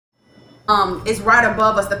It's right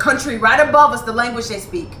above us. The country right above us. The language they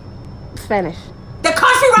speak. Spanish. The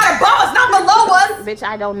country right above us, not below us. Bitch,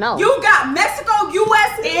 I don't know. You got Mexico,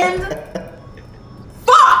 U.S., and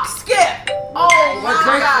fuck, Skip. Oh my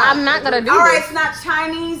God. I'm not gonna do this. All right, it's not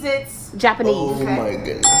Chinese. It's Japanese. Oh my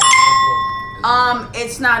goodness.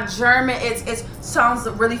 It's not German. It sounds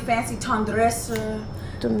really fancy. Tendresse.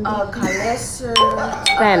 Calesse.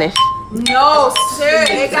 Spanish. No, sir.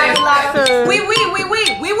 They got a lot of. Oui.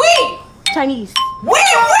 Chinese. Oui.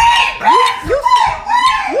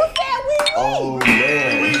 You said oui. Oh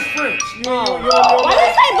man. French. Why did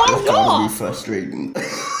you say That's bonjour? gotta be frustrating.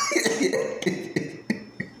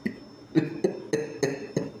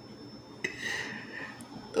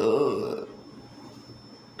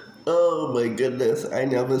 Oh my goodness, I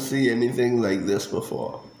never see anything like this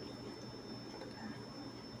before.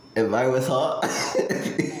 If I was her,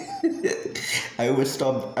 I would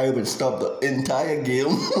stop the entire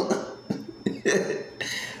game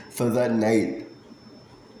for that night.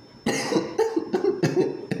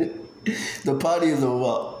 The party is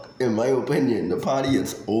over. In my opinion, the party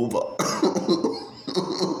is over.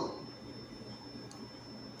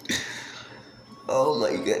 Oh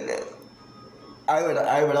my goodness. I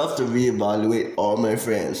would have to reevaluate all my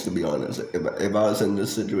friends, to be honest, if I was in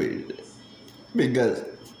this situation. Because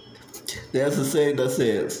there's a saying that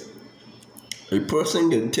says, a person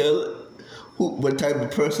can tell what type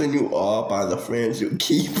of person you are by the friends you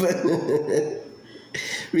keep.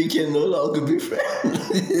 We can no longer be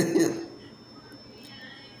friends.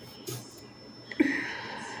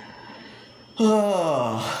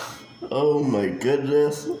 Oh my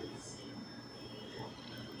goodness.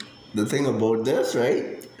 The thing about this,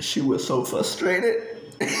 right? She was so frustrated.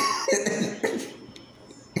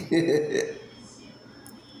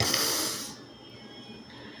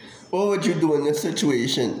 What would you do in this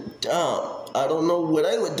situation? I don't know what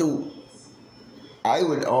I would do. I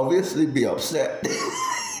would obviously be upset.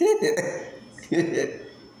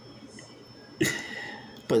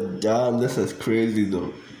 But damn, this is crazy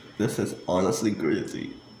though. This is honestly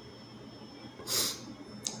crazy.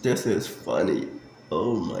 This is funny.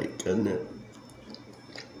 Oh my goodness.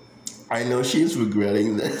 I know she's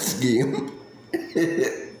regretting this game.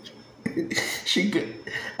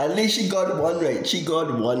 At least she got one right. She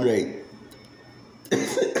got one right.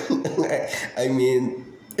 I mean,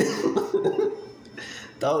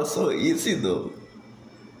 that was so easy though.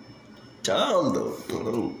 Damn though.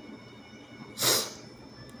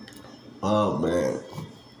 Oh man.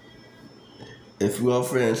 If your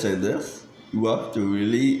friend said this, you have to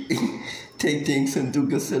really take things into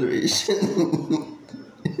consideration.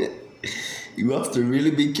 You have to really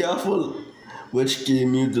be careful which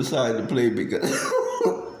game you decide to play, because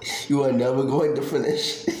you are never going to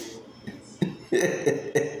finish.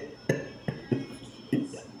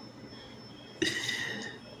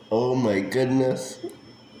 Oh my goodness.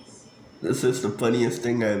 This is the funniest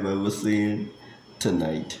thing I've ever seen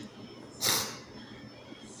tonight.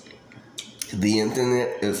 The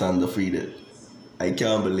internet is undefeated. I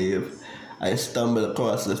can't believe I stumbled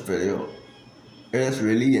across this video. It is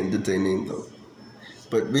really entertaining though.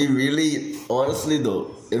 But we really, honestly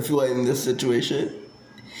though, if you are in this situation,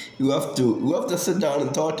 you have to sit down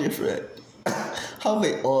and talk to your friend. Have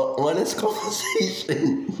an honest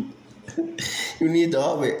conversation. You need to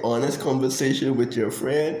have an honest conversation with your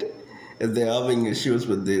friend if they're having issues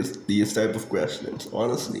with these type of questions.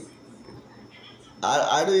 Honestly,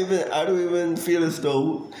 I don't even feel as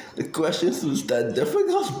though the questions was that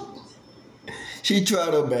difficult. She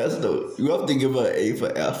tried her best though. You have to give her an A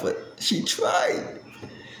for effort. She tried.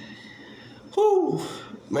 Whew,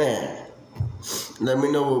 man. Let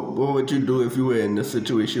me know what would you do if you were in this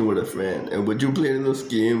situation with a friend, and would you play this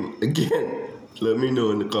game again? Let me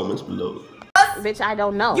know in the comments below. Bitch, I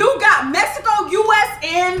don't know. You got Mexico, U.S.,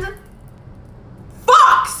 and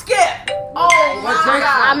fuck, Skip. Oh my God.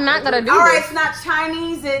 I'm not gonna do this. All right, it's not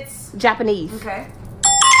Chinese. It's Japanese. okay.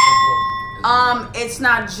 It's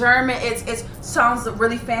not German. It sounds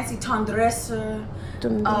really fancy. Tendresse.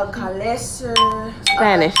 Calesse.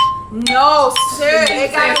 Spanish. No, sir. They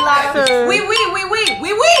got a lot of. Oui.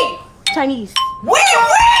 Chinese. Oui. You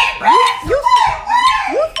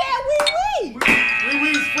said oui.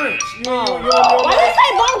 French. Why did you say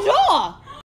bonjour?